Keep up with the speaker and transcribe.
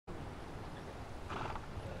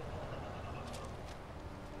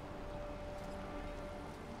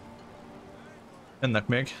Ennek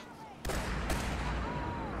még.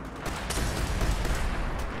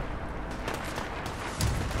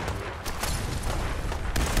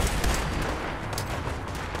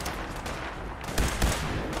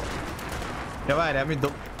 Ja, várjál, mit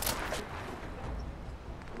dob...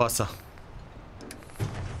 Fasza.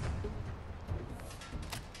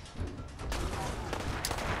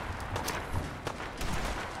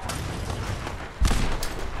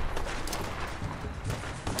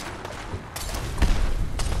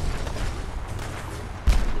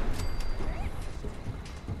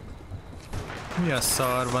 Mi a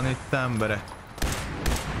szar van itt, emberek?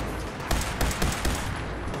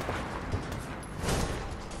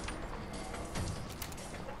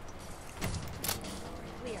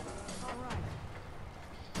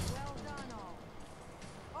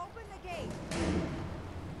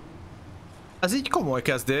 Ez így komoly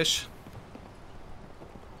kezdés.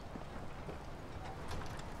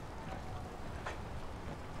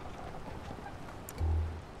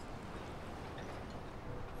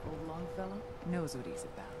 Knows what he's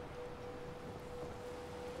about.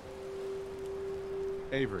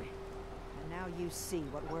 Avery. And now you see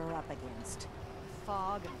what we're up against.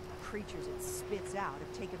 Fog and the creatures it spits out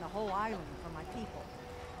have taken the whole island from my people.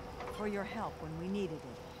 For your help when we needed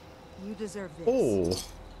it. You deserve this. Ó!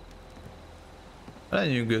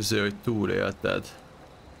 Lenyűgöző, hogy túlélted.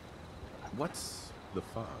 What's the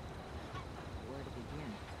fog? Where to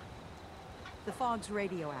begin? The fog's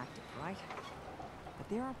radioactive, right? But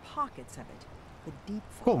there are pockets of it. The deep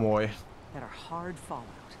fog Komoly. that are hard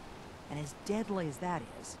fallout. And as deadly as that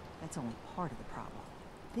is, that's only part of the problem.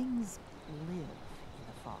 Things live in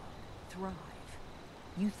the fog, thrive.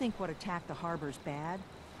 You think what attacked the harbor's bad?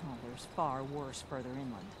 Oh, there's far worse further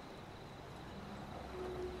inland.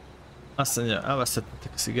 Azt mondja,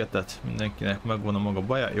 elvesztettek a szigetet, mindenkinek megvan a maga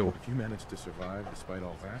baja, jó. If you managed to survive despite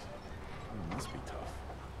all that, it must be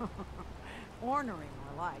tough. Ornery,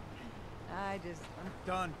 more like. I'm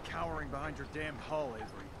done cowering behind your damn hull,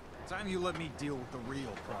 Avery. Time you let me deal with the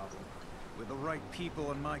real problem. With the right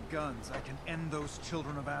people and my guns, I can end those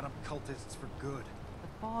Children of Adam cultists for good.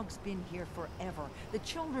 The fog's been here forever. The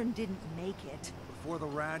children didn't make it. Before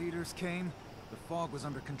the rat eaters came, the fog was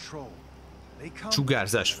under control. They come.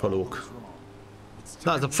 Sugárzás falók.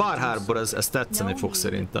 Na, ez a Far Harbor, ez tetszeni fog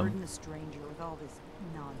szerintem.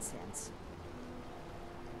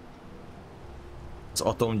 Az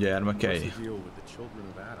atom gyermekei.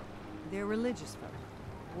 They're religious folk.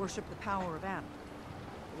 Worship the power of Adam,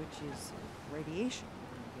 which is radiation,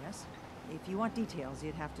 I guess. If you want details,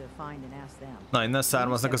 you'd have to find and ask them. Na, innen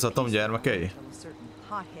származnak az atom gyermekei. A certain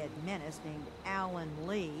hothead menace named Alan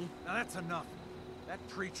Lee. Now that's enough. That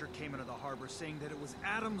preacher came into the harbor saying that it was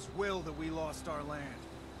Adam's will that we lost our land.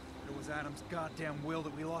 It was Adam's goddamn will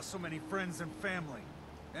that we lost so many friends and family.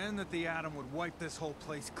 And that the Atom would wipe this whole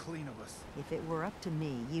place clean of us. If it were up to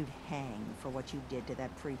me, you'd hang for what you did to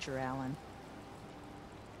that preacher, Alan.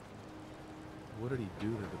 What did he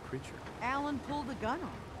do to the preacher? Alan pulled a gun on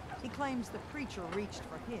him. He claims the preacher reached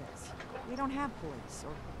for his. We don't have police,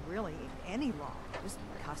 or really any law. Just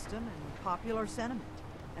custom and popular sentiment.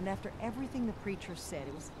 And after everything the preacher said,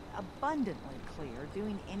 it was abundantly clear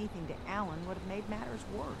doing anything to Alan would have made matters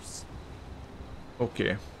worse.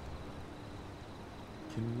 Okay.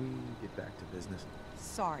 Can we get back to business?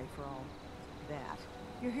 Sorry for all that.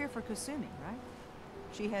 You're here for Kasumi, right?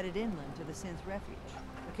 She headed inland to the Synth Refuge,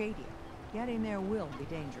 Acadia. Getting there will be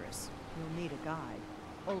dangerous. You'll need a guide.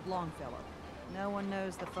 Old Longfellow. No one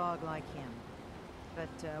knows the fog like him. But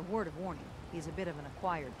word of warning, he's a bit of an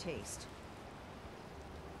acquired taste.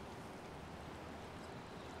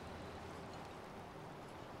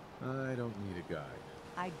 I don't need a guide.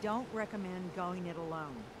 I don't recommend going it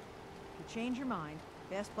alone. To change your mind,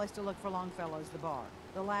 best place to look for Longfellow's the bar,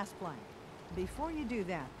 the last plank. Before you do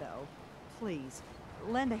that, though, please,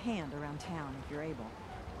 lend a hand around town if you're able.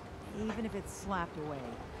 Even if it's slapped away.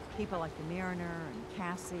 People like the Mariner and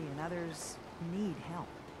Cassie and others need help.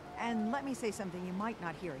 And let me say something you might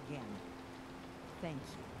not hear again. Thank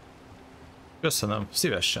you. Köszönöm,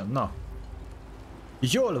 szívesen, na.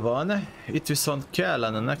 Jól van, itt viszont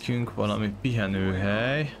kellene nekünk valami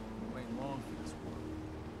pihenőhely.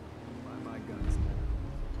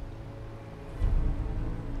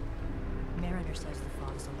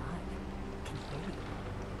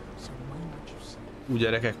 Úgy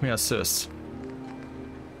gyerekek, mi a szösz?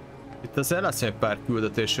 Itt azért lesz egy pár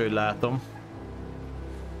küldetés, hogy látom.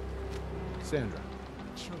 Sandra.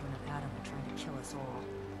 Children of Adam are trying to kill us all,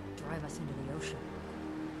 drive us into the ocean.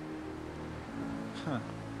 Huh.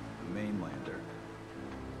 The mainlander.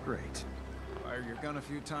 Great. Fire your gun a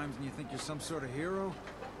few times and you think you're some sort of hero?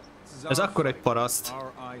 Ez akkor egy paraszt.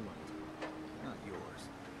 Our island, not yours.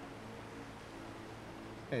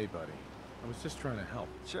 Hey, buddy. I was just trying to help.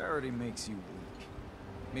 Charity makes you weak.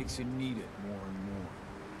 Makes you need it more and more.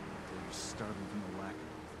 Until you're starving from the lack of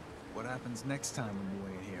it. What happens next time when you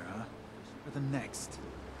wait here, huh? Or the next?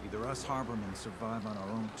 Either us Harbormen survive on our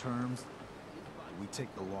own terms, or we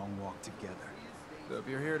take the long walk together. So if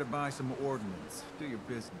you're here to buy some ordnance, do your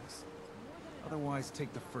business. Otherwise,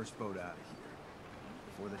 take the first boat out of here.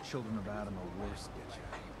 Before the children of Adam or worse get you.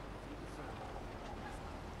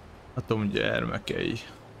 Atom gyermekei.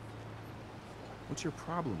 What's your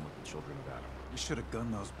problem with the children of Adam? We should have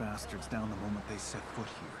gunned those bastards down the moment they set foot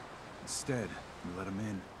here. Instead, we let them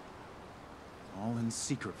in. All in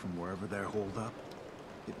secret from wherever they're holed up.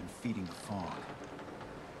 They've been feeding the fog.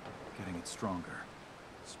 Getting it stronger.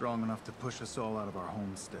 Strong enough to push us all out of our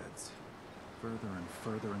homesteads. Further and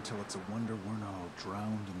further until it's a wonder we're not all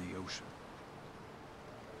drowned in the ocean.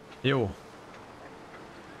 Jó.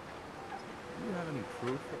 Do you have any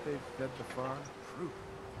proof that they've fed the fog? Proof?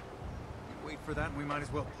 We wait for that and we might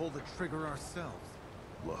as well pull the trigger ourselves.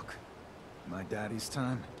 Look, in my daddy's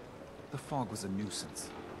time, the fog was a nuisance.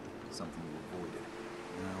 Something we avoided.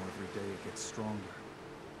 Now every day it gets stronger.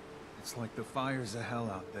 It's like the fires of hell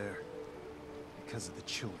out there. Because of the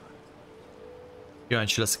children.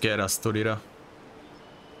 Kíváncsi leszek erre a sztorira.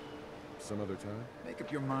 Some other time? Make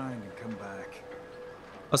up your mind and come back.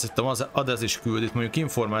 Azt hittem, az Adez is küld itt, mondjuk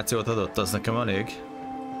információt adott, az nekem elég. Welcome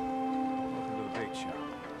to the bake shop.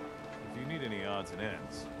 If you need any odds and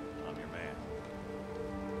ends, I'm your man.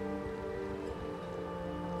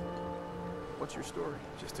 What's your story?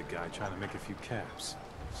 Just a guy trying to make a few caps.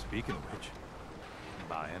 Speaking of which,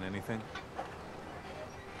 buying anything?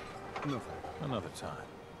 No thanks. Another time.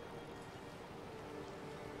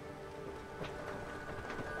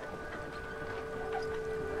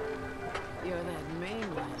 You're that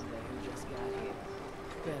mainlander who just got here.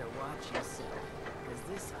 Better watch yourself, because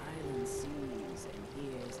this island sees and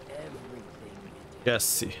hears everything you do.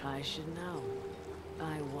 Jesse. I should know.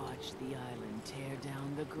 I watched the island tear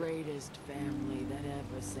down the greatest family that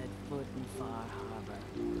ever set foot in Far Harbor.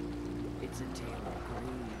 It's a tale of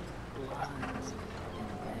greed, blood,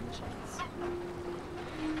 and vengeance.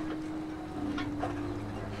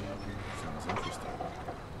 Sounds interesting.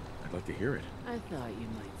 I'd like to hear it. I thought you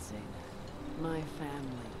might say that. My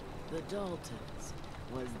family, the Daltons,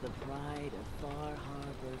 was the pride of Far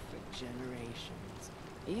Harbor for generations,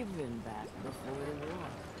 even back before the war.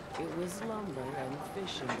 It was lumber and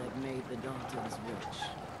fishing that made the Daltons rich.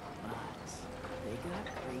 But they got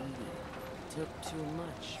greedy, took too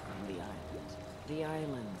much from the island. The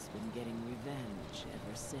island's been getting revenge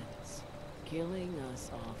ever since, killing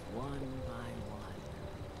us off one by one.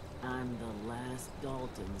 I'm the last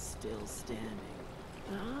Dalton still standing.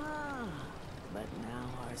 Ah, but now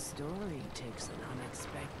our story takes an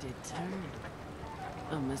unexpected turn.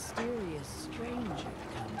 A mysterious stranger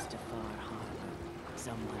comes to Far Harbor.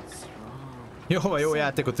 Someone strong. Jó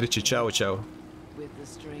játékot, Ricsi, ciao, ciao. With the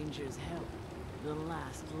stranger's help, the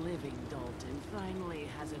last living Dalton finally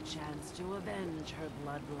has a chance to avenge her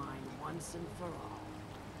bloodline once and for all.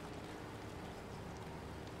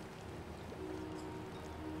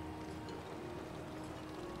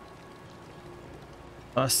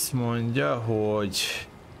 Azt mondja, hogy...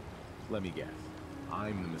 Let me guess.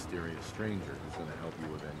 I'm the mysterious stranger who's gonna help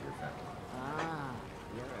you avenge your family. Ah,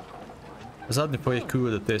 you're a good one. Ez adni fog egy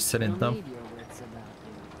küldetést You'll szerintem. need your wits about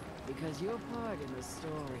you, because your part in the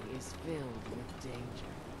story is filled with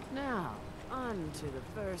danger. Now, on to the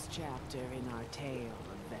first chapter in our tale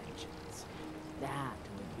of vengeance. That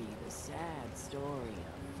would be the sad story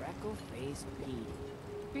of freckle-faced Petey.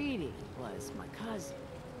 Petey was my cousin.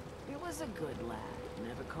 He was a good lad,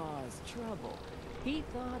 never caused trouble. He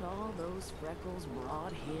thought all those freckles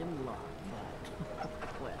brought him luck, but,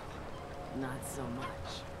 well, not so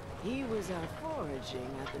much. He was out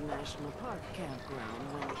foraging at the National Park campground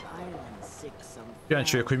when the island sick some...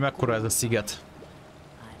 Kíváncsi vagyok, hogy mekkora ez a sziget.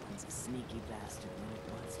 Island's a sneaky bastard when it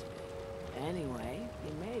wants to be. Anyway,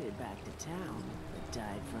 he made it back to town, but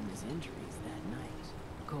died from his injuries that night.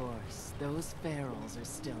 Of course, those ferals are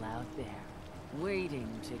still out there, waiting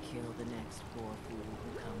to kill the next poor fool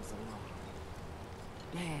who comes along.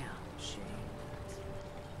 Damn shame.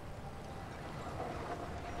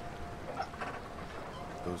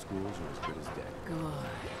 Those ghouls are as good as dead. Good.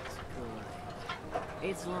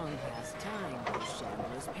 It's long past time those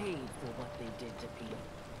shamblers paid for what they did to Peter.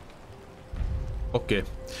 Oké.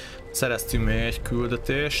 Szereztünk még egy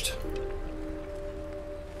küldetést.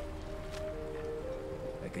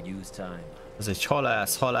 I could use time. Ez egy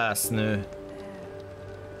halásznő.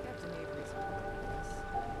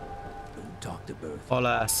 Don't talk to Bertha.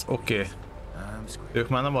 Halász, oké. I'm screwed. Ők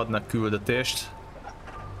már nem adnak küldetést.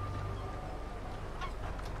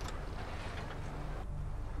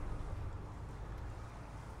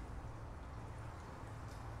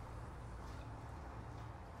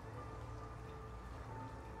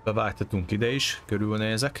 Bevágtatunk ide is,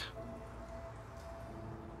 körülnézek.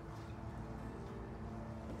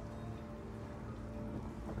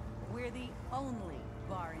 We're the only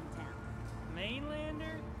bar in town.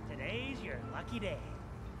 Mainlander, today's your lucky day.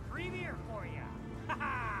 Free beer for ya.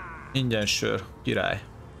 Ingyen sör, király.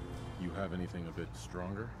 You have anything a bit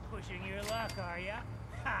stronger? Pushing your luck, are ya?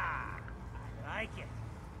 Ha! I like it.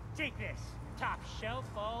 Take this. Top shelf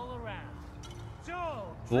all around. So,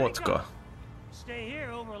 drink Vodka. up. Stay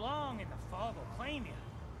here over long and the fog will claim you.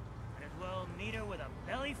 Might as well meet her with a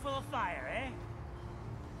belly full of fire, eh?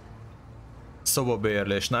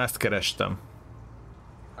 Szobabérlés, na ezt kerestem.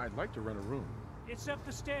 I'd like to rent a room. It's up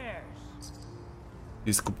the stairs.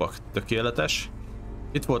 10 kupak, tökéletes.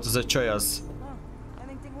 Itt volt az egy csaj, az... Oh,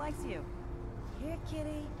 Remington likes you. Here,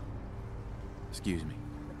 kitty. Excuse me.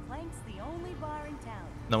 The Plank's the only bar in town.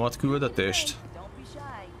 Nem ad küldetést? Don't be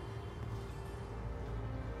shy.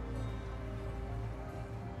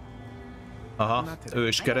 Aha, ő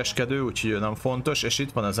is kereskedő, úgyhogy ő nem fontos, és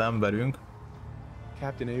itt van az emberünk.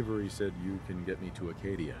 Captain Avery said you can get me to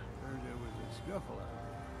Acadia. Heard there was a scuffle out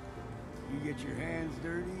there. You get your hands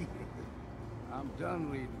dirty? I'm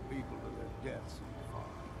done leading people to their deaths in the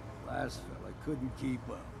fog. Last fella couldn't keep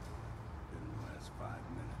up. Didn't last 5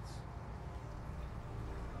 minutes.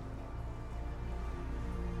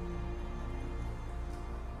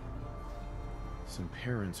 Some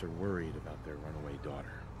parents are worried about their runaway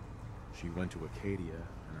daughter. She went to Acadia,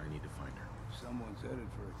 and I need to find her. If someone's headed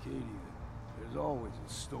for Acadia, there's always a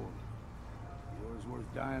story. Yours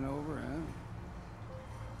worth dying over, huh?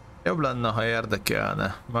 Jobb lenne, ha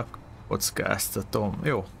érdekelne. Megkockáztatom.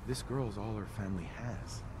 Jó. This girl's all her family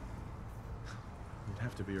has. You'd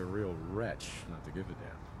have to be a real wretch not to give a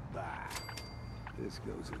damn. Bah. This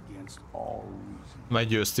goes against all reason.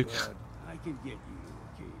 Meggyőztük. But I can get you to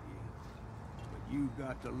Acadia. But you've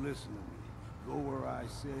got to listen to me. Go where I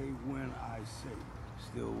say, when I say.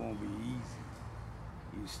 Still won't be easy.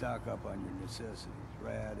 You stock up on your necessities,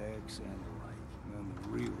 rad eggs and the like, and then the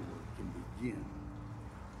real work can begin.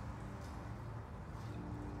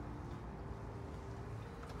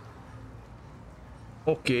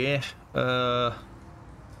 Oké.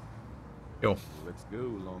 Jó. Let's go,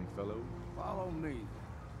 Longfellow. Follow me.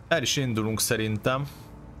 El is indulunk szerintem.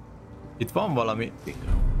 Itt van valami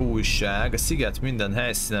újság. A sziget minden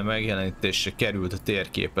helyszíne megjelenítésre került a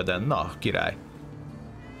térképeden. Na, király.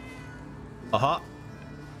 Aha.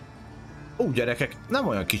 Ó, gyerekek, nem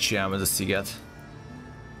olyan kicsi ám ez a sziget.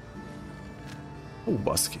 Ó,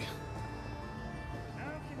 baszki.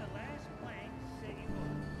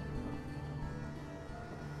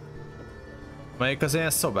 Melyik az én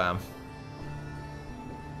szobám?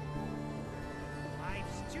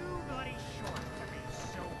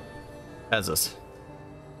 Ez az.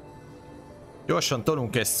 Gyorsan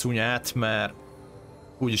tolunk egy szunyát, mert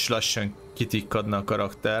úgyis lassan kitikkadna a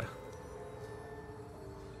karakter.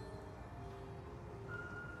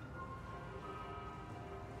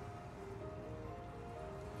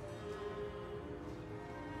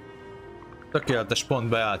 Tökéletes pont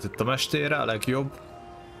beállt itt a mestére, a legjobb.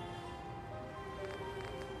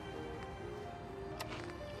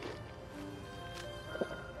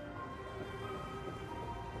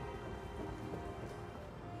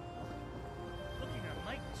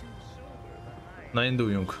 Na,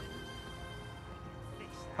 induljunk.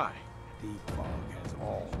 Hi. Deep fog has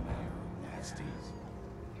all manner of nasties.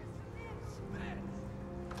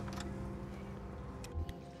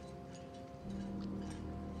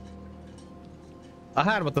 A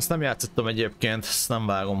 3-at azt nem játszottam egyébként, ezt nem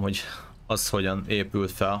vágom, hogy az hogyan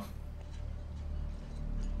épült fel.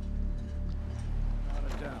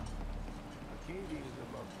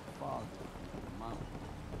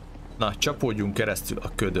 Na, csapódjunk keresztül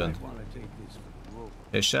a ködön.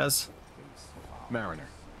 És ez? Mariner.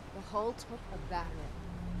 The hull took a battering.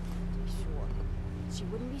 To be sure, she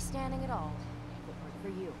wouldn't be standing at all if it weren't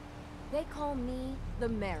for you. They call me the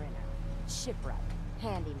Mariner, shipwright,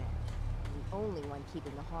 handyman, the only one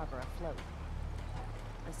keeping the harbor afloat.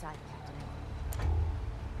 Aside Captain.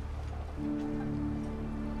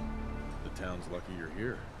 The town's lucky you're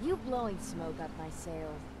here. You blowing smoke up my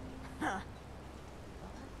sails. Huh.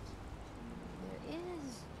 There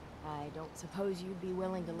is... I don't suppose you'd be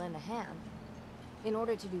willing to lend a hand. In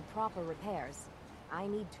order to do proper repairs, I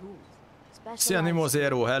need tools. Szia Nemo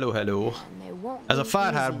Zero, hello hello. Ez a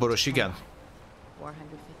Far Harboros, igen.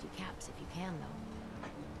 450 caps if you can though.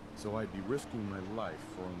 So I'd be risking my life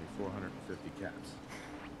for only 450 caps.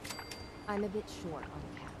 I'm a bit short on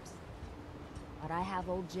caps. But I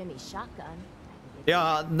have old Jimmy's shotgun.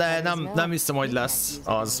 Ja, de nem hiszem, hogy lesz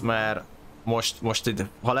az, mert most itt,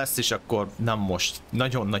 ha lesz is, akkor nem most.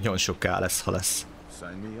 Nagyon-nagyon soká lesz, ha lesz.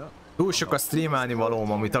 Sign me up. Túl sok a streamelni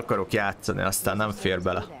valóm, amit akarok játszani, aztán nem fér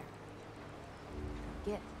bele.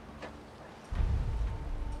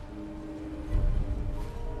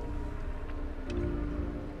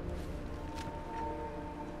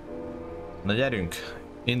 Na gyerünk,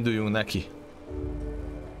 induljunk neki.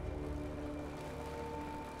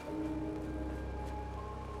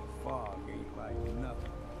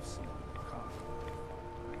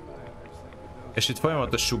 És itt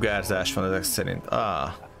folyamatos sugárzás van ezek szerint.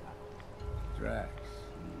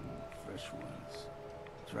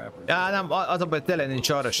 Ja, nem, az a baj, tényleg nincs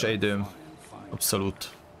arra se időm.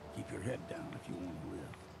 Abszolút.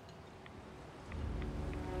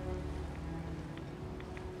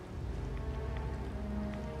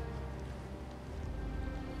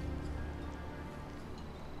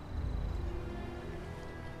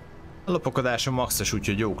 A lopakodása maxos,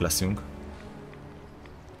 úgyhogy jók leszünk.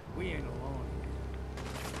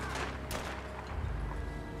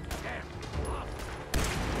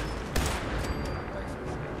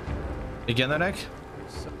 Igen, öreg.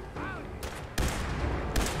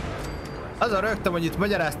 Az a rögtem, hogy itt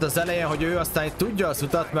magyarázta az elején, hogy ő aztán itt tudja az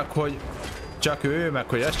utat, meg hogy csak ő, meg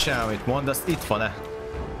hogy azt csinál, amit mond, azt itt van-e.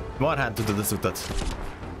 Marhán tudod az utat.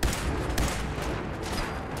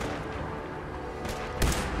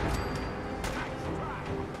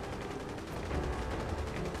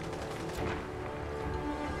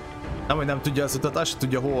 Nem, hogy nem tudja az utat, azt se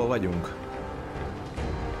tudja, hol vagyunk.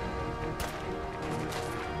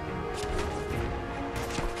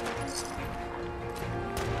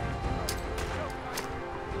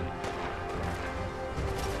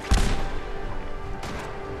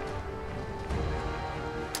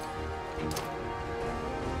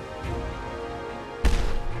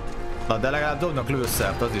 Na, de legalább dobnak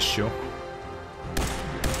lőszert, az is jó.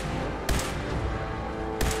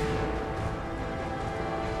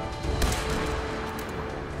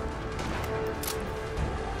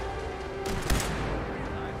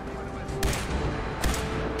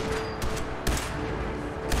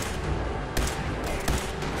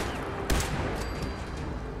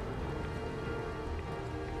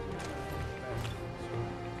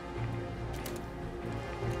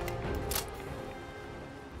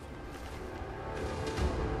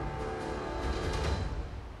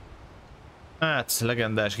 Hát,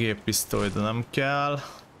 legendás géppisztoly, de nem kell.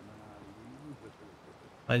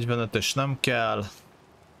 45-ös nem kell.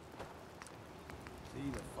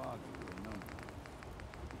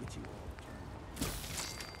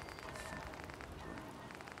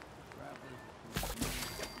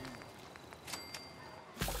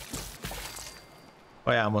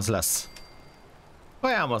 Kajám az lesz.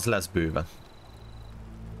 Kajám az lesz bőven.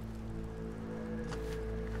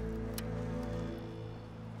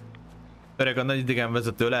 Öreg a nagy idegen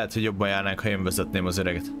vezető, lehet, hogy jobban járnánk, ha én vezetném az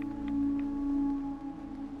öreget.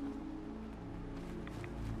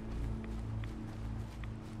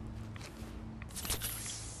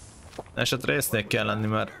 Esetre észnék kell lenni,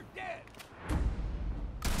 mert...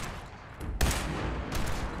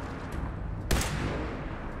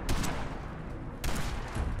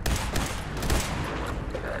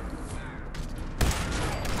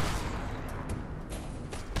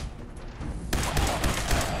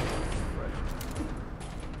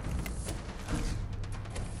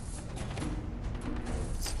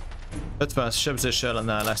 sebzés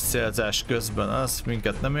ellenállás célzás közben, az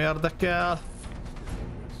minket nem érdekel.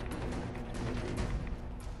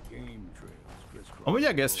 Amúgy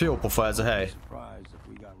egész jó pofa ez a hely.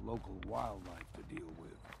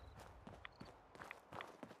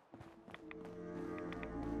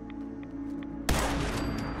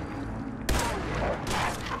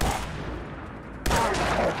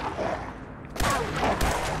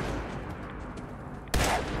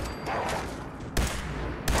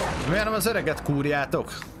 Miért nem az öreget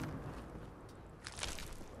kúrjátok?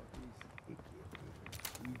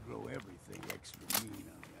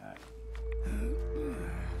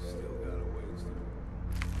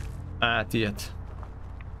 Hát ilyet.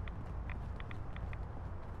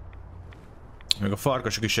 Még a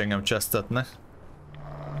farkasok is engem csesztetnek.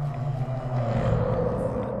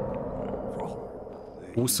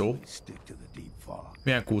 Kúszó?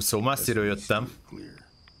 Milyen kúszó? Messziről jöttem.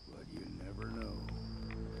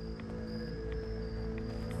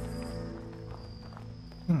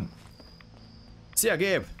 Szia,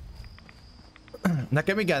 Gabe!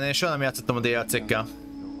 Nekem igen, én soha nem játszottam a DLC-kkel.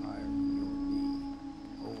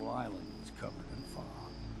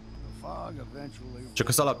 Csak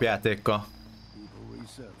az alapjátékkal.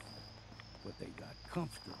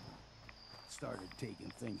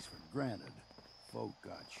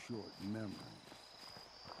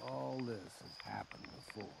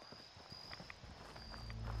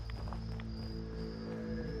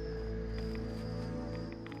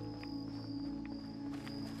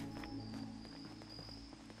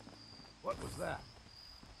 What was that?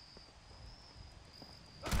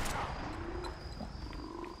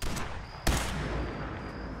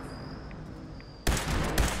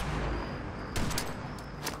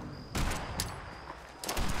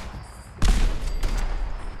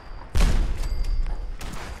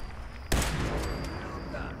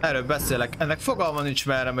 Erről beszélek, ennek fogalma nincs,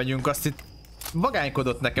 merre megyünk, azt itt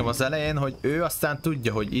vagánykodott nekem az elején, hogy ő aztán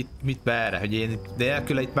tudja, hogy itt mit merre, hogy én itt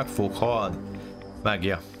nélküle itt meg fogok halni.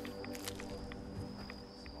 Megja.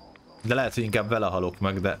 De lehet, hogy inkább vele halok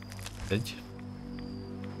meg, de egy.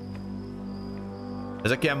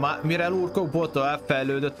 Ezek ilyen mire lurkokból tovább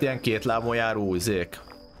fejlődött ilyen két lábon járó izék.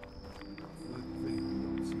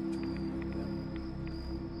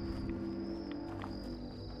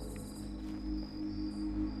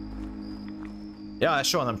 Ja, ezt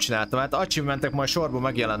soha nem csináltam, hát achievementek majd sorba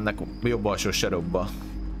megjelennek jobb alsó sarokba.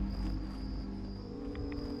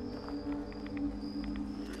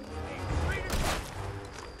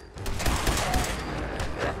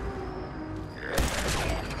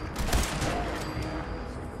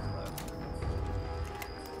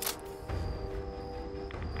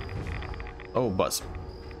 Ó, bazd.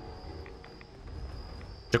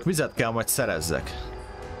 Csak vizet kell majd szerezzek.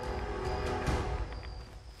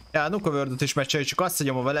 Ja, a Nuka World-ot is megcsináljuk, csak azt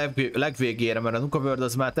hagyom a legvégére, mert a Nuka World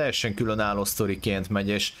az már teljesen különálló sztoriként megy,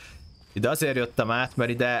 és ide azért jöttem át, mert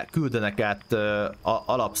ide küldenek át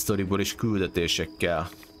alapsztoriból is küldetésekkel.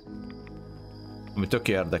 Ami tök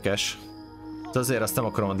érdekes. De azért azt nem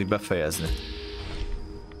akarom addig befejezni.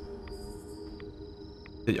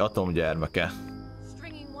 Egy atomgyermeke.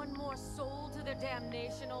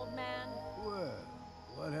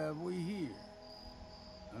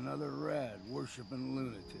 Another rad worshiping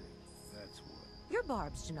lunatic. That's what. Your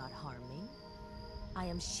barbs do not harm me. I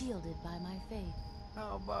am shielded by my faith.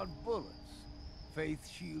 How about bullets? Faith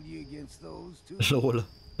shield you against those too? Lol.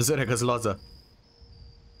 Az öreg az laza.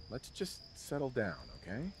 Let's just settle down,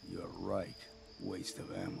 okay? You're right. Waste of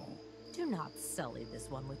ammo. Do not sully this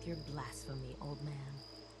one with your blasphemy, old man.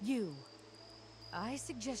 You. I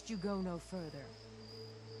suggest you go no further.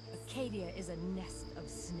 Acadia is a nest of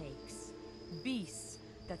snakes. Beasts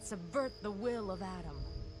that subvert the will of Adam.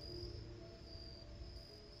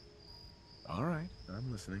 All right,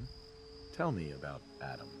 I'm listening. Tell me about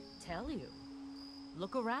Adam. Tell you.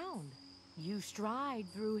 Look around. You stride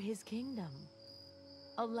through his kingdom.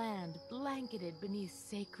 A land blanketed beneath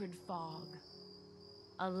sacred fog.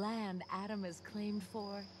 A land Adam has claimed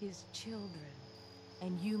for his children.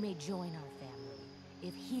 And you may join our family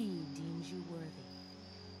if he deems you worthy.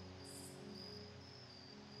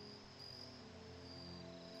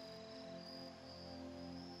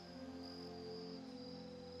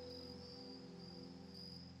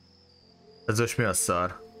 Ez most mi a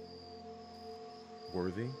szar?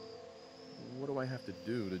 Worthy? What do I have to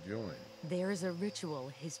do to join? There is a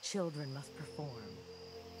ritual his children must perform.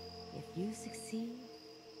 If you succeed,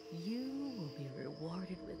 you will be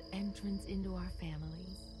rewarded with entrance into our family.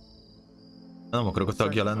 Nem akarok a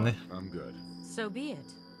tagja lenni. I'm good. So be it.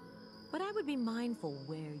 But I would be mindful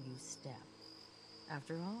where you step.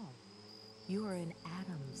 After all, you are in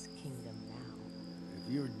Adam's kingdom now.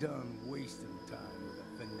 If you're done wasting time with a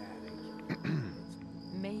fanatic,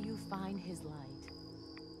 may you find his light.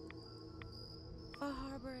 A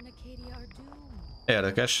harbor and Acadia are doomed.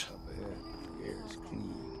 Érdekes. up ahead, the air's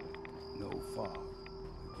clean. No fog.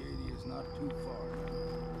 Acadia's not too far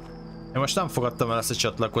now. Én most nem fogadtam el ezt a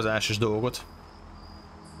csatlakozásos dolgot.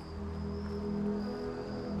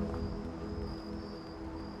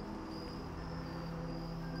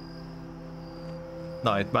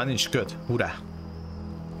 Na, itt már nincs köd. Hurrá!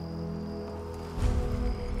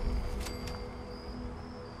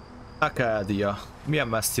 Acadia. Milyen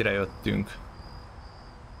messzire jöttünk?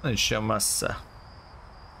 Nincs ilyen messze.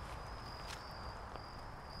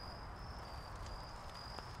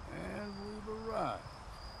 And we've arrived.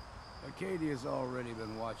 Acadia's already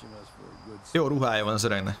been watching us for a good Jó ruhája van az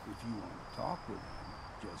öregnek. If you want to talk with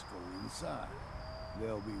them, just go inside.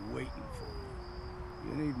 They'll be waiting for you.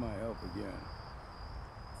 You need my help again,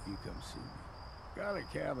 you come see me. Got a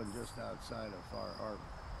cabin just outside of Far Harbor.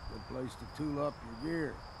 Good place to tool up your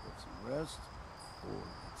gear, get some rest, or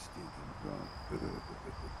get stinking drunk.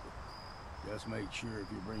 Just make sure if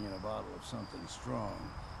you're bringing a bottle of something strong,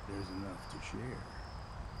 there's enough to share.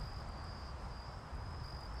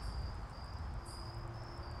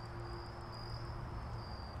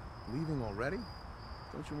 Leaving already?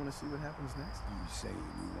 Don't you want to see what happens next? You saying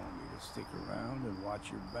you want me to stick around and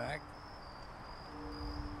watch your back?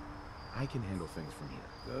 I can handle things from here.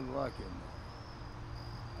 Good luck in there.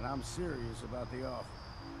 And I'm serious about the offer.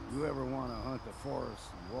 You ever want to hunt the forests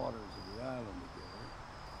and waters of the island together,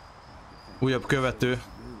 I can Újabb követő.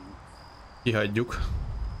 Kihagyjuk.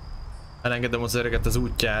 Elengedem az öreget az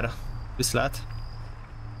útjára. Viszlát.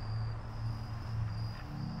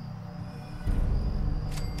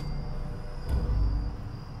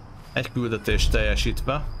 Egy küldetés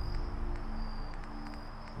teljesítve.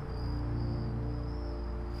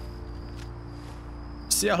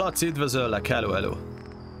 Szia Laci, üdvözöllek, hello, hello.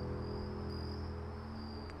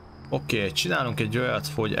 Oké, csinálunk egy olyat,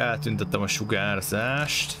 hogy eltüntettem a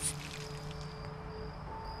sugárzást.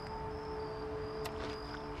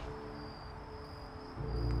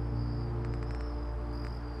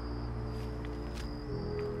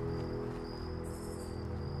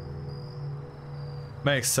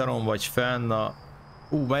 Melyik szaron vagy fenn a...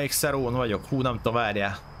 melyik szerón vagyok? Nem tudom,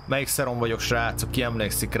 várjál. Melyik szerón vagyok, srácok? Ki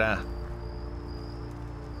emlékszik rá?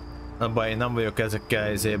 Nem baj, én nem vagyok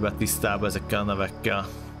ezekkel izébe tisztában, ezekkel a nevekkel.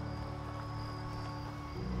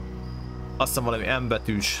 Azt hiszem valami M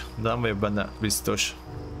betűs, de nem vagyok benne biztos.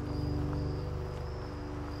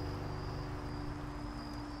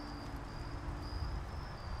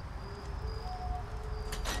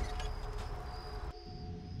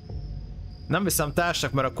 Nem viszem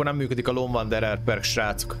társnak, mert akkor nem működik a Lone Wanderer perk,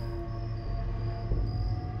 srácok.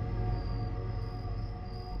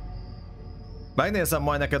 Megnézem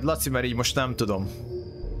majd neked, Laci, mert így most nem tudom.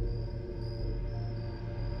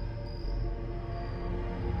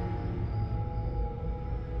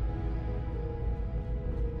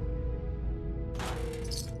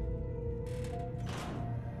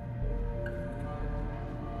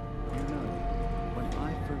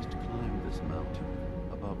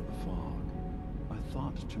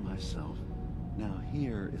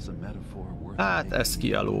 Hát ez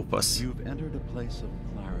ki a lópasz. You've entered a place of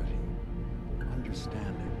clarity,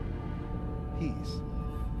 understanding, peace.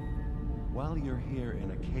 While you're here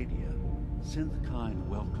in Acadia, Synthkind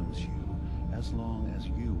welcomes you as long as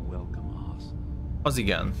you welcome us. Az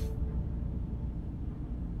igen.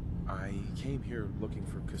 I came here looking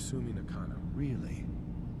for Kasumi Nakano. Really?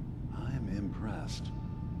 I'm impressed.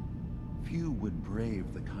 Few would brave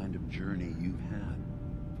the kind of journey you've had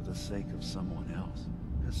for the sake of someone else.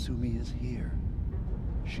 Kasumi is here.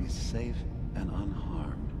 She's safe and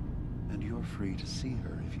unharmed, and you're free to see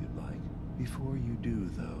her if you'd like. Before you do,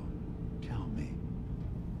 though, tell me,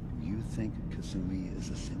 do you think Kasumi is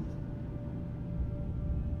a synth?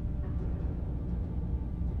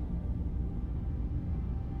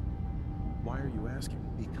 Why are you asking?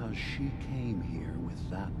 Because she came here with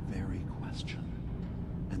that very question,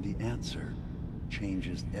 and the answer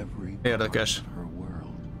changes every part of her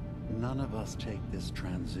world. None of us take this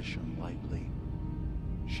transition lightly.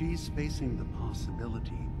 She's facing the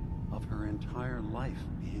possibility of her entire life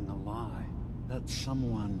being a lie, that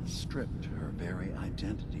someone stripped her very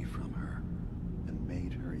identity from her and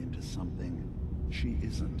made her into something she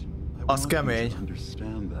isn't. I want you to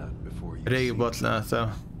understand that before you Régi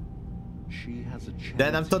botlánata. De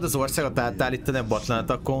nem tudod az országot átállítani a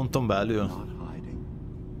botlánata a konton belül?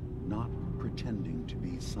 Not pretending to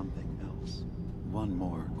be something else. One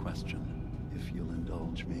more question, if you'll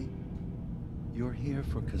indulge me. You're here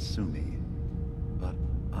for Kasumi, but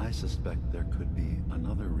I suspect there could be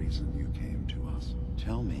another reason you came to us.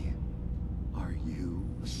 Tell me, are you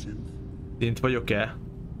a synth? Synth vagyok-e?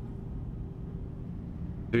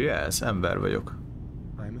 Hülye ez? Ember vagyok.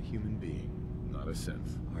 I'm a human being, not a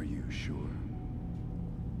synth. Are you sure?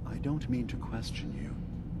 I don't mean to question you,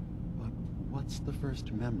 but what's the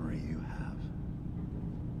first memory you have?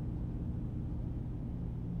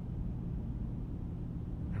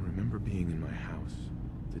 I remember being in my house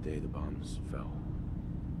the day the bombs fell.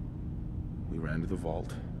 We ran to the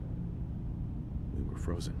vault. We were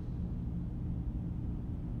frozen.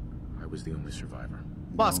 I was the only survivor.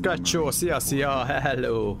 Maszkacsó, szia,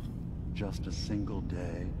 hello! Just a single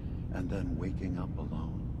day, and then waking up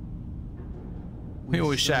alone. Mi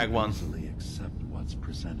újság van?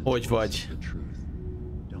 Hogy vagy?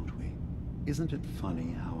 Don't we? Isn't it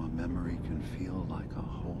funny how a memory can feel like a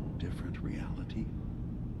whole different reality?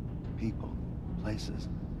 People, places,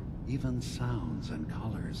 even sounds and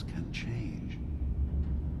colors can change.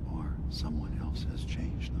 Or someone else has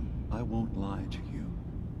changed them. I won't lie to you.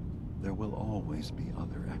 There will always be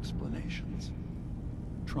other explanations.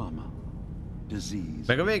 Trauma, disease.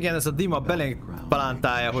 Meg a végén ez a Dima belénk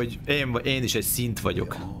palántálja, hogy én is egy szint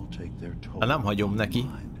vagyok. Ha nem hagyom neki.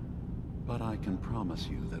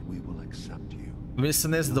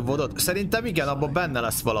 Visszanézed a vodot? Szerintem igen, abban benne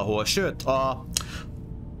lesz valahol. Sőt,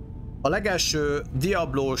 a legelső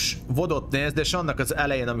Diablós vodot nézd, és annak az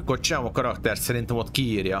elején, amikor csinálom a karaktert, szerintem ott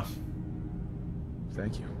kiírja.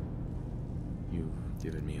 Thank you. You've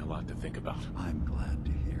given me a lot to think about. I'm glad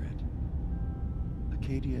to hear it.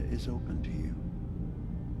 Arcadia is open to you.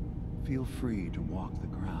 Feel free to walk the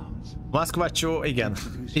grounds. Maszkvacsó, igen.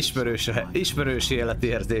 Ismerős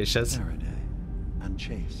életérzés ez. Faraday and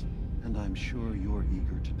Chase, and I'm sure you're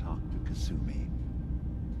eager to talk to Kasumi.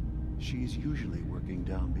 She's usually working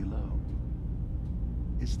down below.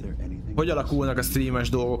 Is there anything? Hogy alakulnak a streames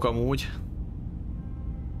dolgok amúgy?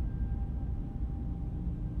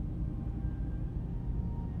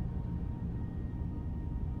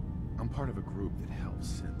 I'm part of a group that helps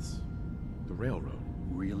since the railroad.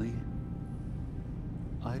 Really?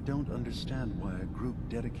 I don't understand why a group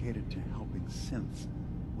dedicated to helping synths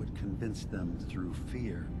would convince them through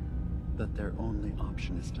fear that their only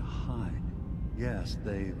option is to hide. Yes,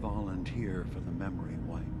 they volunteer for the memory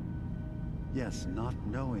wipe. Yes, not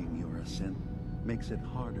knowing you're a synth makes it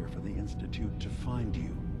harder for the Institute to find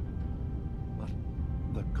you. But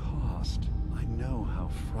the cost, I know how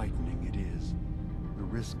frightening it is.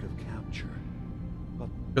 The risk of capture.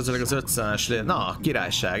 Közeleg az 500-es lé... Na,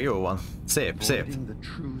 királyság, jó van. Szép, szép. The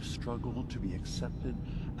true struggle to be accepted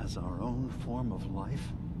as our own form of life.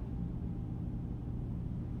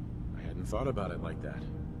 I hadn't thought about it like that.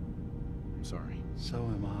 I'm sorry. So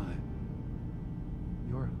am I.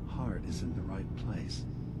 Your heart is in the right place,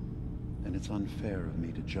 and it's unfair of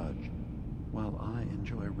me to judge, while I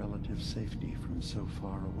enjoy relative safety from so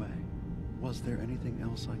far away. Was there anything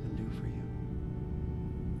else I can do for you?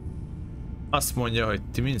 Azt mondja, hogy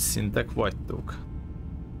ti mind szintek vagytok.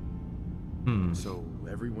 So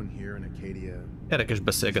everyone here in Arcadia. Érdekes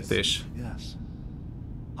beszélgetés. Yes.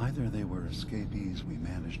 Either they were escapees we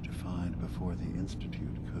managed to find before the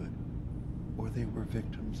Institute could, or they were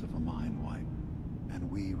victims of a mind wipe,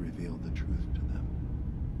 and we revealed the truth to them.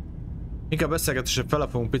 Inkább beszélgetésre fel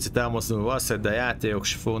fogunk picit elmozdulni valószínűleg, de a játékok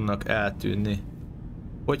se fognak eltűnni.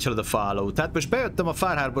 Hogy halad a Fallout? Tehát most bejöttem a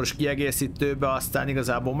Far Harboros kiegészítőbe, aztán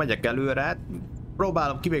igazából megyek előre, hát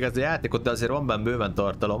próbálom kivégezni a játékot, de azért van benne bőven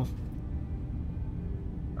tartalom.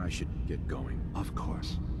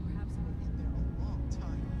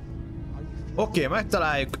 Oké,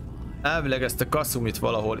 megtaláljuk elvileg ezt a Kasumit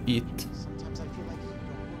valahol itt.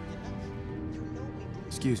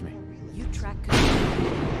 Excuse me.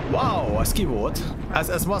 Wow, ez ki volt?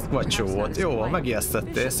 Ez Maszkvacsó volt. Jó,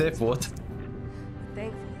 megijesztettél, szép volt.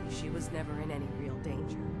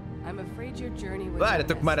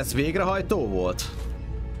 Várjatok már, ez végrehajtó volt?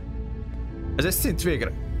 Ez egy szint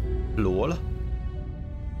végre... LOL?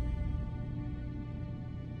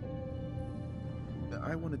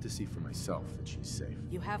 I wanted to see for myself that she's safe.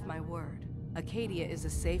 You have my word. Acadia is a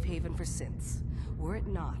safe haven for synths. Were it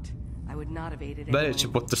not, I would not have aided anyone.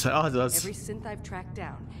 Every synth I've tracked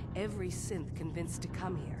down, every synth convinced to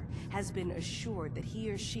come here, has been assured that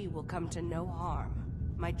he or she will come to no harm.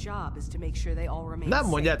 My job is to make sure they all remain safe. Nem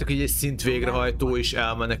mondjátok, hogy egy szint végrehajtó is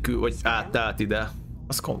elmenekül, vagy átállt ide.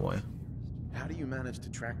 Az komoly. How do you manage to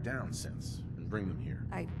track down synths and bring them here?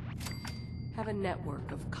 I have a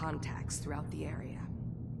network of contacts throughout the area.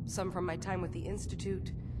 Some from my time with the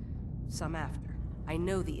Institute, some after. I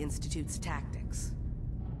know the Institute's tactics,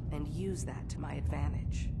 and use that to my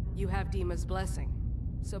advantage. You have Dima's blessing,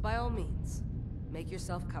 so by all means, make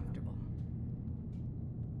yourself comfortable.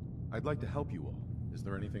 I'd like to help you all. Is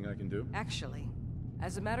there anything I can do? Actually,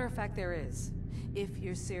 as a matter of fact there is. If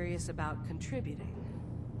you're serious about contributing,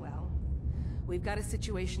 well, we've got a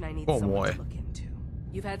situation I need someone to look into.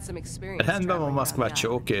 You've had some experience Rendben van,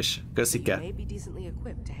 Maszkvacsó, okés. Köszike. You may be decently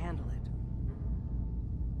equipped to handle it.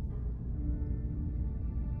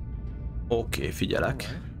 Oké, figyelek.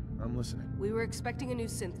 I'm listening. We were expecting a new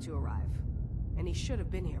synth to arrive, and he should have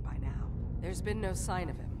been here by now. There's been no sign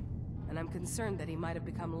of him, and I'm concerned that he might have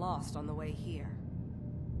become lost on the way here.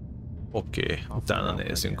 Oké, utána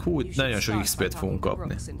nézzünk. Hú, nagyon sok XP-t fogunk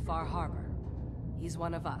kapni. He's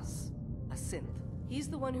one of us, a synth. He's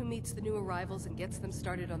the one who meets the new arrivals and gets them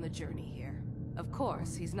started on the journey here. Of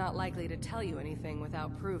course, he's not likely to tell you anything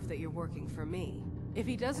without proof that you're working for me. If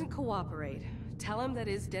he doesn't cooperate, tell him that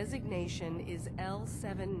his designation is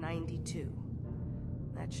L792.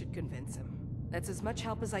 That should convince him. That's as much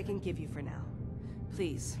help as I can give you for now.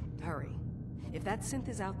 Please, hurry. If that synth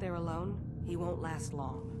is out there alone, he won't last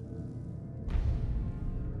long.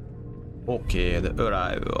 Oké, the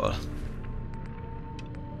arrival.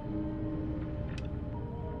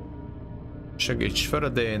 Segíts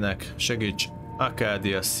Faradaynek, segíts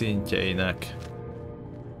Arcadia szintjeinek.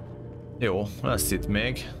 Jó, lesz itt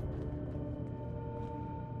még.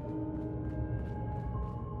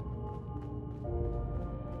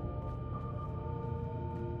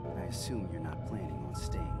 I assume you're not planning on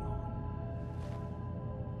staying long.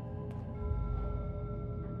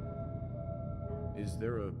 Is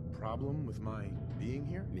there a problem with my being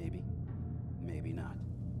here? Maybe. Maybe not.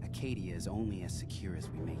 Acadia is only as secure as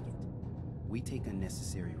we make it. We take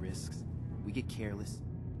unnecessary risks, we get careless,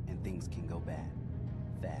 and things can go bad.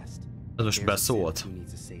 Fast. Ez most beszólt. Who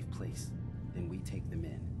needs a safe place, then we take them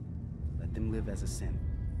in. Let them live as a synth,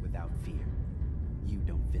 without fear. You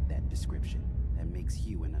don't fit that description. That makes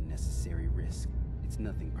you an unnecessary risk. It's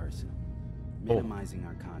nothing personal. Minimizing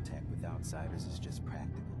our contact with outsiders is just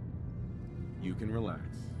practical. You can relax.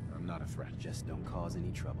 I'm not a threat. Just don't cause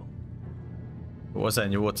any trouble. Jó, az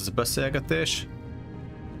ennyi volt ez a beszélgetés.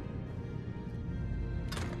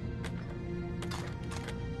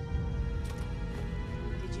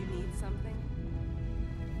 Did you need something?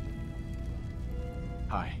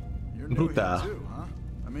 Hi. You're new here too, huh?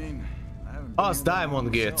 I mean, I haven't been Az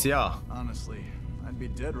Diamond Gates, yeah. Honestly, I'd be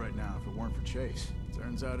dead right now if it weren't for Chase.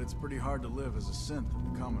 Turns out it's pretty hard to live as a synth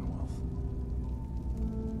in the Commonwealth.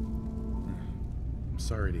 I'm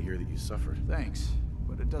sorry to hear that you suffered. Thanks,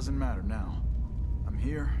 but it doesn't matter now. I'm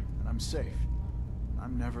here, and I'm safe.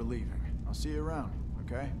 I'm never leaving. I'll see you around,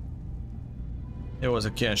 okay? Jó,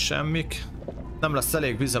 ezek ilyen semmik. Nem lesz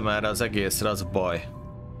elég vizem erre az egészre, az a baj.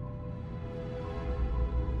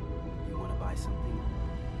 You wanna buy something?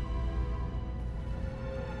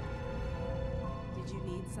 Did you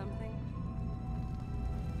need something?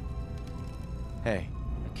 Hey.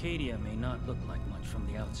 Acadia may not look like much from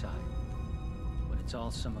the outside, but it's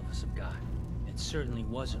all some of us have got. It certainly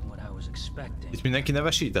wasn't what I was expecting. Itt mindenki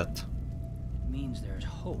nevesített? It means there's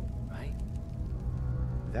hope, right?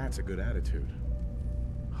 That's a good attitude.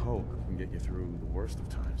 Hope can get you through the worst of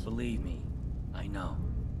times. Believe me, I know.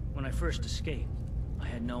 When I first escaped, I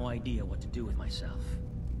had no idea what to do with myself.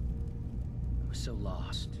 I was so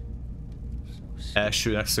lost.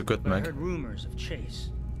 Elsőnek szökött I meg. heard rumors of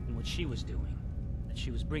Chase and what she was doing. That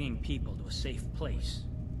she was bringing people to a safe place.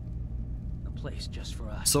 A place just for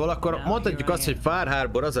us. Szóval akkor mondhatjuk azt, hogy Far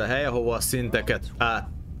Harbor az a hely, ahova a szinteket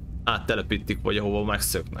áttelepítik, vagy ahova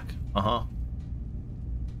megszöknek. Aha.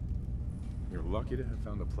 You're lucky to have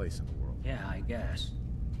found a place in the world. Yeah, I guess.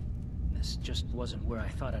 This just wasn't where I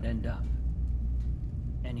thought I'd end up.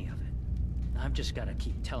 Any of it. I've just got to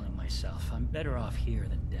keep telling myself I'm better off here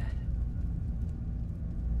than dead.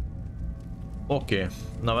 Oké,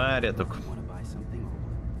 na várjatok.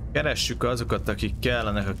 Keressük azokat, akik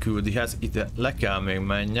kellenek a küldihez. Ide le kell még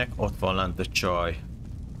menjek, ott van lent a csaj.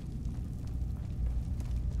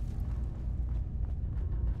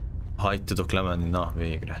 Ha itt tudok lemenni, na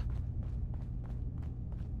végre.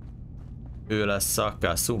 Ő lesz a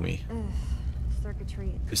Kasumi.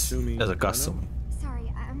 Ez a Kasumi. Sorry,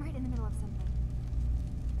 I'm right in the middle of something.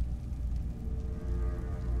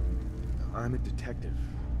 I'm a detective.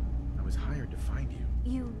 I was hired to find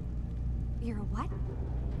you. You're a what?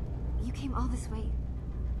 You came all this way.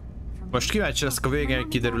 Most kíváncsi leszek a végén, hogy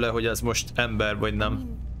kiderül-e, hogy ez most ember vagy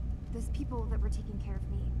nem. Those people that were taking care of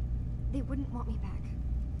me, they wouldn't want me back.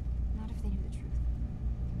 Not if they knew the truth.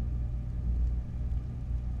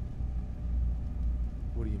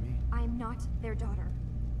 What do you mean? I'm not their daughter.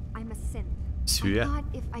 I'm a synth. Szűje. I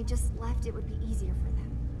thought if I just left, it would be easier for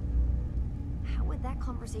them. How would that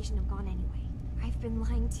conversation have gone anyway? I've been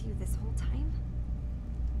lying to you this whole time?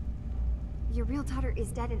 Your real daughter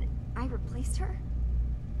is dead and I replaced her?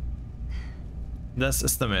 De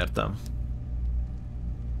ezt nem értem.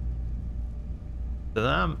 De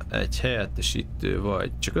nem egy helyettesítő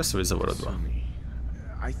vagy, csak össze vagy zavarodva.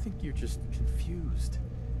 I think you're just confused.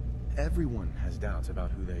 Everyone has doubts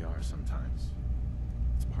about who they are sometimes.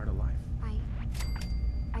 It's part of life.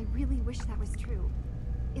 I really wish that was true.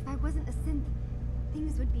 If I wasn't a synth,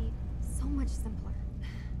 things would be so much simpler.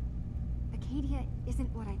 Acadia isn't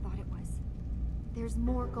what I thought it was. There's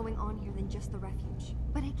more going on here than just the refuge.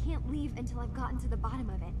 But I can't leave until I've gotten to the bottom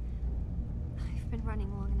of it. I've been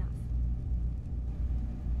running long enough.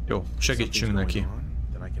 Jó, segítsünk neki.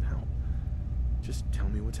 Then I can help. Just tell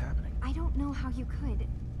me what's happening. I don't know how you could.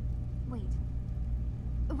 Wait.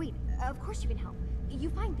 Wait, of course you can help. You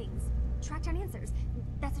find things. Track down answers.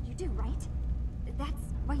 That's what you do, right?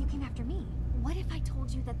 That's why you came after me. What if I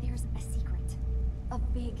told you that there's a secret? A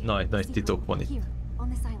big Nagy titok van itt. here, on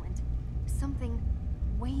this island. Something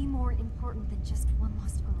way more important than just one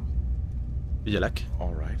lost girl. Figyelek.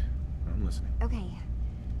 All right. I'm listening. Okay.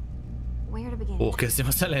 Where to begin? Ó, kezdjem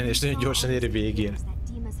az elején és nagyon gyorsan éri végén. That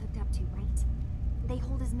Dima's hooked up to, right? They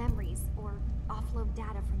hold his memories or offload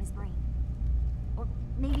data from his brain. Or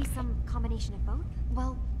maybe some combination of both?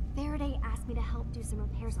 Well, Faraday asked me to help do some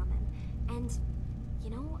repairs on them. And, you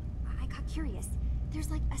know, I got curious. There's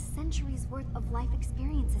like a century's worth of life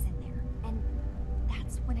experiences in there. And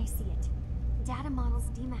that's when I see it. Data models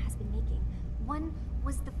Dima has been making. One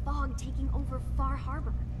was the fog taking over Far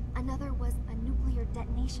Harbor. Another was a nuclear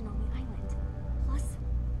detonation on the island. Plus,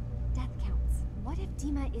 What if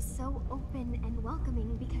Dima is so open and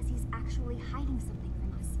welcoming because he's actually hiding something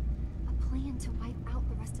from us? A plan to wipe out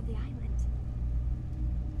the rest of the island.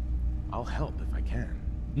 I'll help if I can.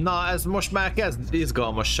 Na, ez most már kezd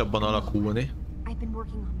izgalmasabban alakulni. I've been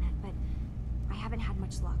working on that, but I haven't had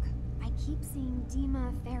much luck. I keep seeing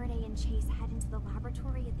Dima, Faraday, and Chase head into the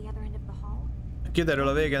laboratory at the other end of the hall. Kiderül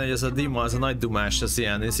a végén, hogy ez a Dima, az a nagy dumás, ez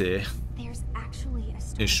ilyen izé.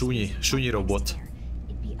 És sunyi robot.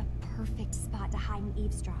 It'd be a perfect spot to hide and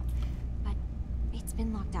eavesdrop, but it's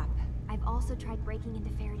been locked up. I've also tried breaking into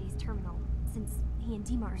Faraday's terminal, since he and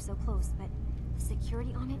Dima are so close, but the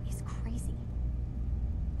security on it is crazy.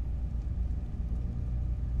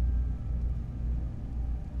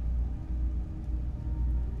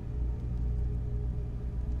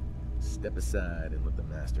 Step aside and let the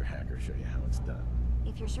master hacker show you how it's done.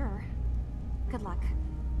 If you're sure. Good luck.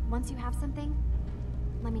 Once you have something,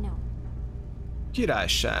 let me know.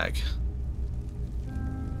 Királyság.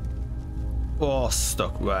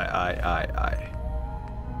 Osztok, állj.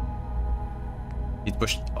 Itt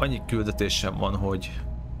most annyi küldetésem van, hogy...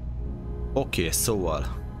 Oké, szóval...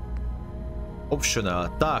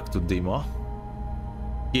 Optional, talk to Dima.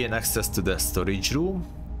 Gain access to the storage room.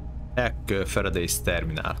 Hack Faraday's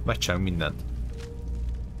terminal. Megcsinálunk mindent.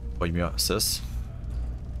 Vagy mi a szösz?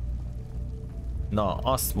 Na,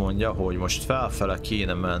 azt mondja, hogy most felfele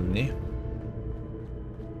kéne menni.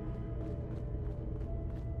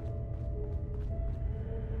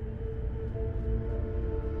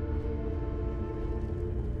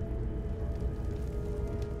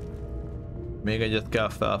 Még egyet kell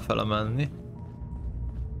felfele menni.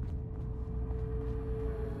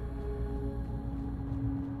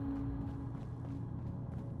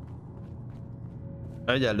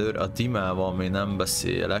 Egyelőre a Dimával még nem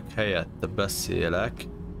beszélek, helyette beszélek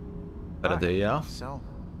Faraday-jel. So,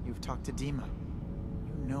 you've talked to Dima.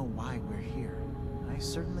 You know why we're here. I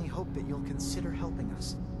certainly hope that you'll consider helping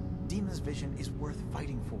us. Dima's vision is worth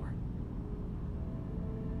fighting for.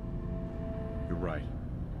 You're right.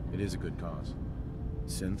 It is a good cause.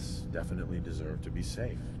 Synths definitely deserve to be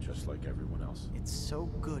safe, just like everyone else. It's so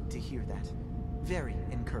good to hear that. Very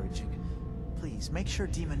encouraging. Please, make sure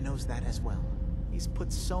Dima knows that as well. He's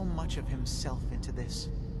put so much of himself into this.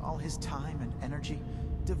 All his time and energy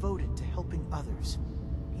devoted to helping others.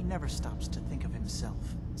 He never stops to think of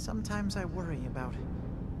himself. Sometimes I worry about...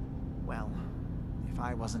 well, if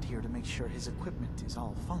I wasn't here to make sure his equipment is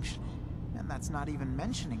all functional. And that's not even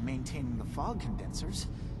mentioning maintaining the fog condensers.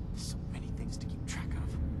 So many things to keep track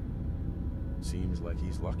of. Seems like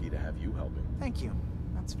he's lucky to have you helping. Thank you.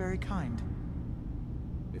 That's very kind.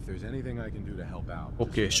 If there's anything I can do to help out.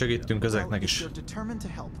 Oké, segítünk ezeknek is. If you're determined to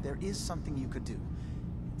help, there is something you could do.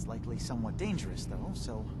 It's likely somewhat dangerous though,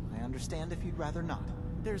 so I understand if you'd rather not.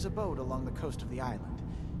 There's a boat along the coast of the island.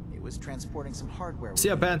 It was transporting some hardware.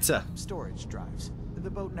 Szia, Bence! Storage drives. The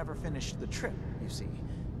boat never finished the trip, you see.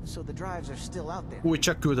 So the drives are still out there. Új,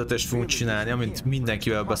 csak küldetést fogunk csinálni, amint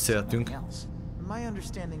mindenkivel beszéltünk. My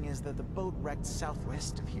understanding is that the boat wrecked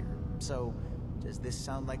southwest of here. So, does this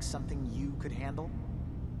sound like something you could handle?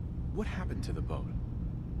 What happened to the boat?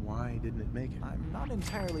 Why didn't it make it? I'm not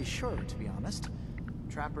entirely sure, to be honest.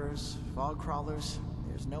 Trappers, fog crawlers,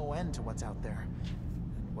 there's no end to what's out there.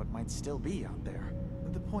 And what might still be out there.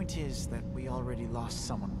 The point is that we already lost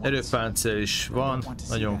someone once. Erőpáncél is van,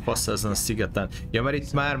 nagyon fasz ezen a szigeten. Ja, mert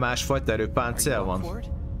itt már másfajta erőpáncél van.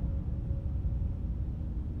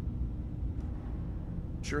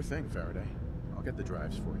 Sure thing, Faraday. I'll get the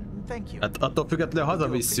drives for you. Thank you. Hát attól függetlenül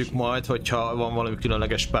hazavisszük majd, hogyha van valami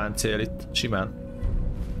különleges páncél itt, simán.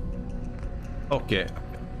 Oké.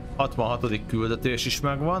 66. küldetés is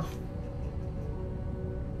megvan.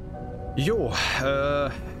 Jó,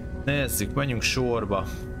 nézzük, menjünk sorba.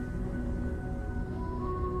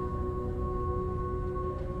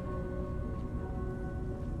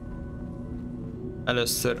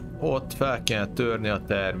 Először ott fel kéne törni a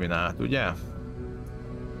terminált, ugye?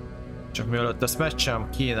 Csak mielőtt ezt megcsinálom,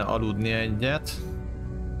 kéne aludni egyet.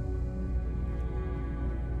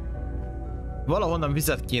 Valahonnan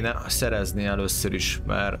vizet kéne szerezni először is,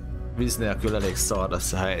 mert víz nélkül elég szar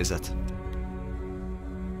lesz a helyzet.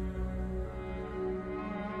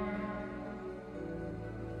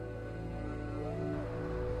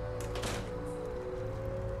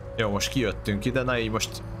 Jó, most kijöttünk ide, na így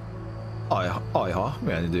most... Ajha,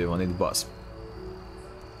 milyen idő van itt, bazd.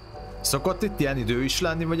 Szokott itt ilyen idő is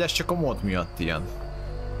lenni, vagy ez csak a mod miatt ilyen?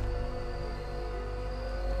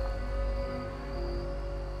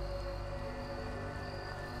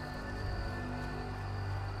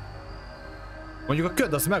 Mondjuk a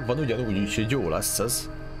köd az megvan ugyanúgy, úgyhogy jó lesz ez.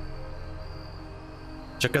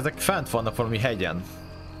 Csak ezek fent vannak valami hegyen.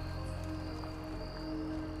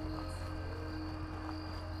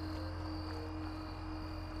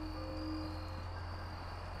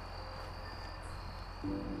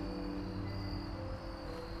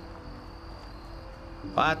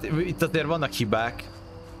 Hát itt azért vannak hibák.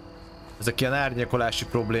 Ezek ilyen árnyékolási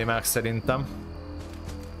problémák szerintem.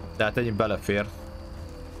 De hát ennyi belefér.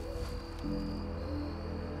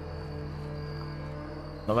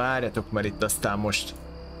 Na várjatok, mert itt aztán most...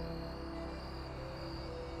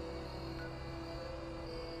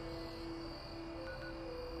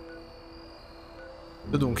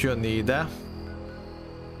 Tudunk jönni ide.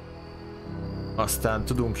 Aztán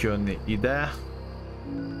tudunk jönni ide.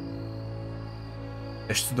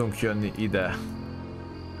 És tudunk jönni ide.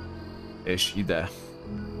 És ide.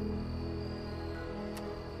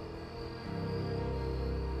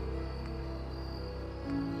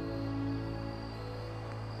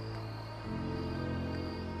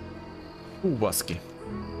 Baszki.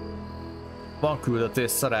 Van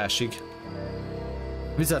küldetés szarásig.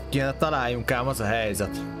 Vizet kéne találjunk, ám az a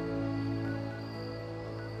helyzet.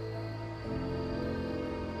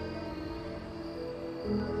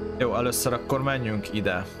 Jó, először akkor menjünk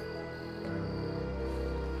ide.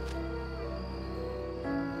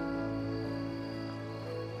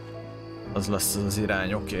 Az lesz az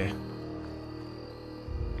irány, oké.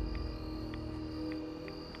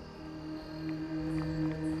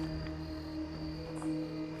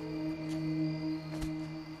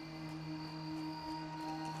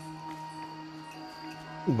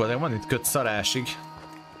 De van itt köt szarásig.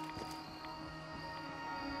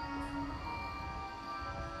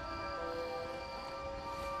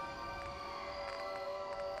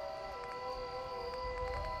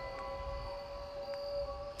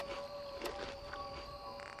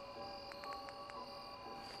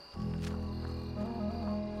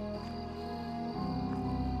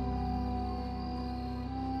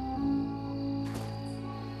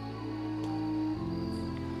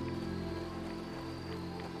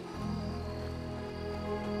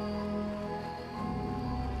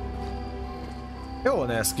 Jól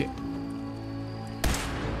néz ki.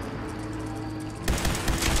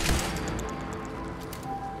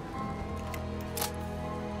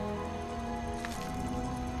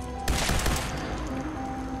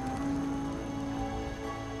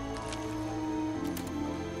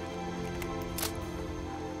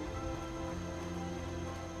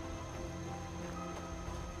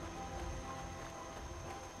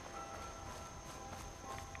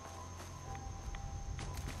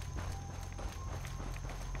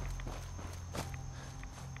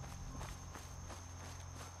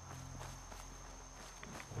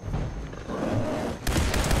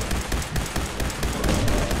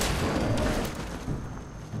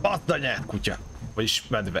 Add a nyelvkutya! Vagyis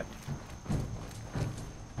medve.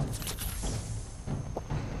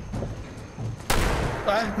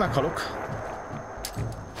 Meghalok.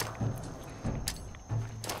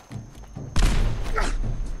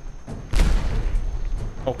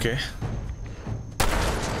 Oké.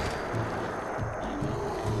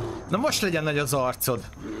 Na most legyen nagy az arcod.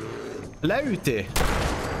 Leüté?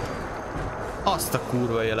 Azt a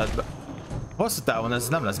kurva életbe. Hosszú távon ez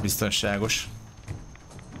nem lesz biztonságos.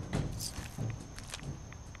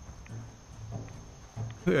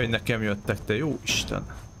 Hogy nekem jöttek, te jó Isten.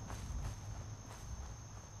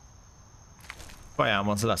 Kajám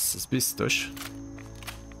az lesz, ez biztos.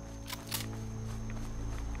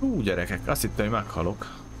 Gyerekek, azt hittem, hogy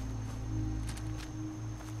meghalok.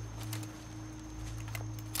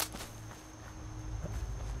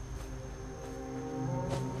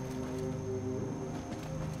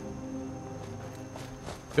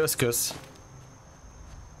 Kösz.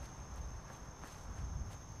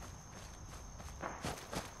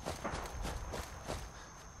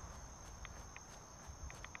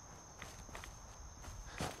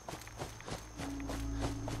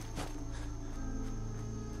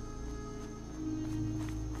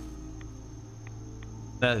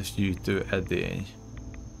 Gyűjtő edény.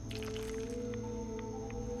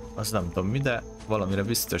 Az nem tudom mi, de valamire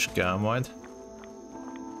biztos kell majd.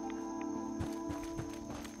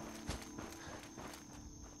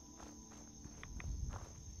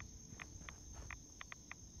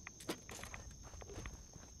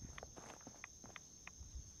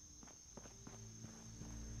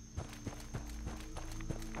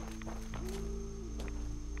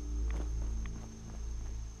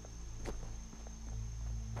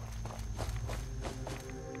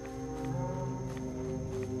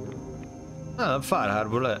 A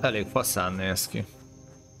Fárhárból elég faszán néz ki.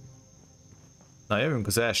 Na, jövünk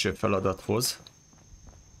az első feladathoz.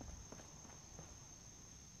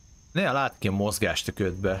 Néha lát ki a mozgást a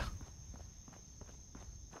ködbe.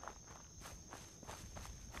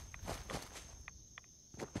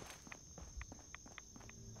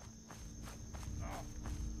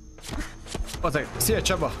 Szia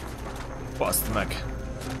Csaba! Baszd meg!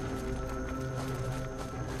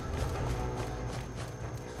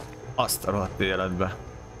 Azt a rohadt életbe.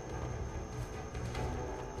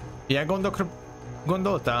 Ilyen gondokra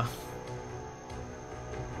gondoltál?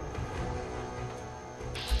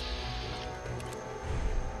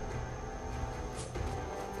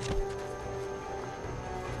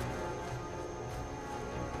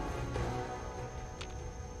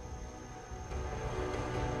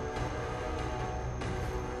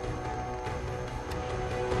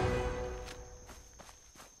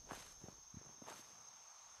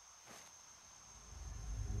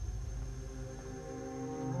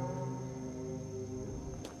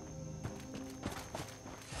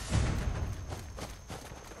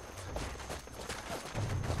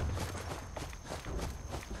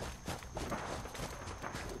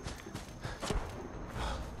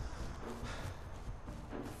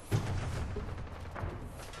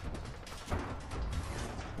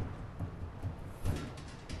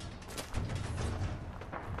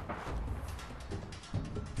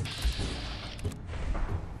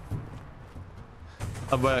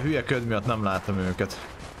 Abban a hülye köd miatt nem látom őket.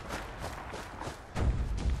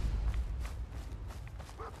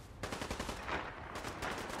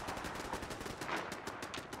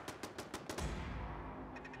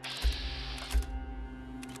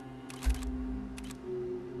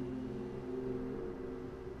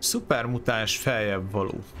 Szupermutáns feljebb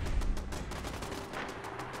való.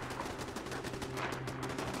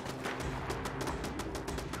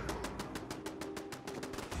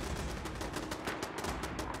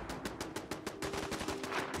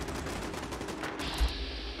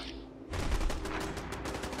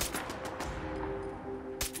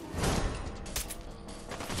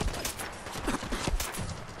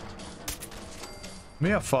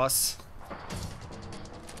 Mi a fasz?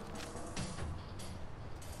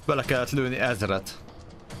 Bele kellett lőni 1000-et.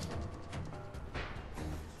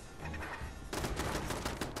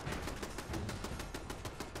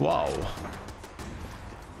 Wow.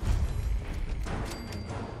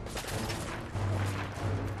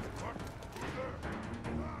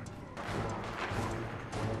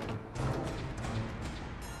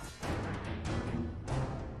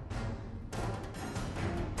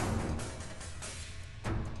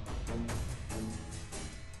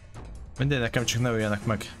 Mindegy, nekem csak ne öljenek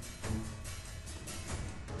meg.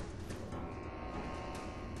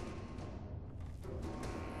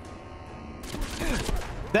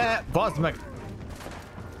 De, bazd meg!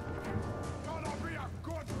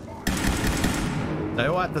 Na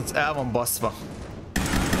jó, hát ez el van baszva.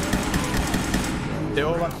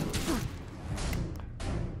 Jó van.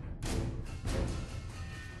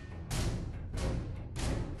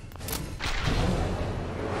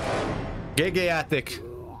 GG játék.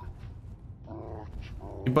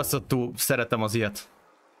 Kibaszottul szeretem az ilyet.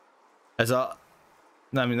 Ez a...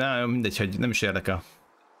 Nem, mindegy, hogy nem is érdekel.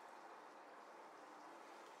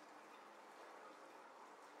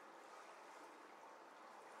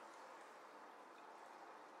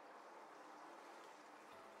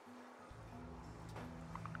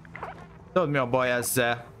 Tudod mi a baj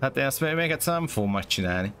ezzel? Hát én ezt még egyszer nem fogom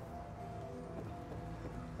megcsinálni.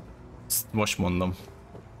 Ezt most mondom.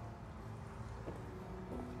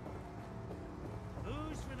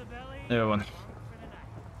 Jó van.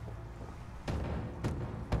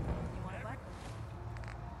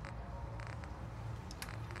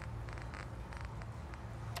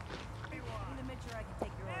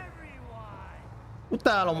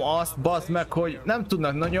 Utálom azt, bazd meg, hogy nem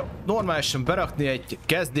tudnak normálisan berakni egy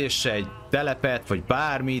kezdésre egy telepet, vagy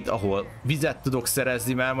bármit, ahol vizet tudok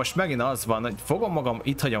szerezni, mert most megint az van, hogy fogom magam,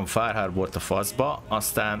 itt hagyom Far Harbort a faszba,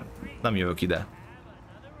 aztán nem jövök ide.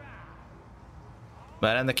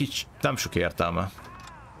 Mert ennek így nem sok értelme.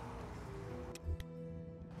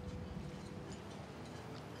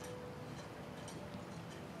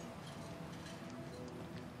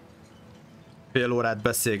 Fél órát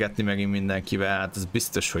beszélgetni megint mindenkivel, hát ez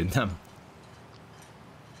biztos, hogy nem.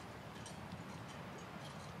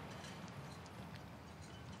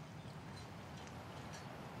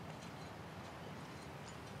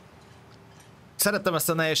 Szeretem ezt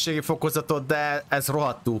a nehézségi fokozatot, de ez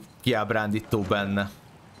rohadtul kiábrándító benne.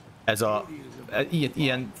 Ez a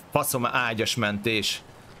ilyen faszom ágyas mentés.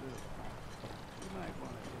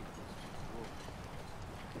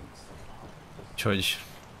 Úgyhogy...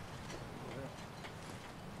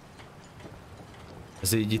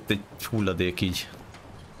 Ez így itt egy hulladék így.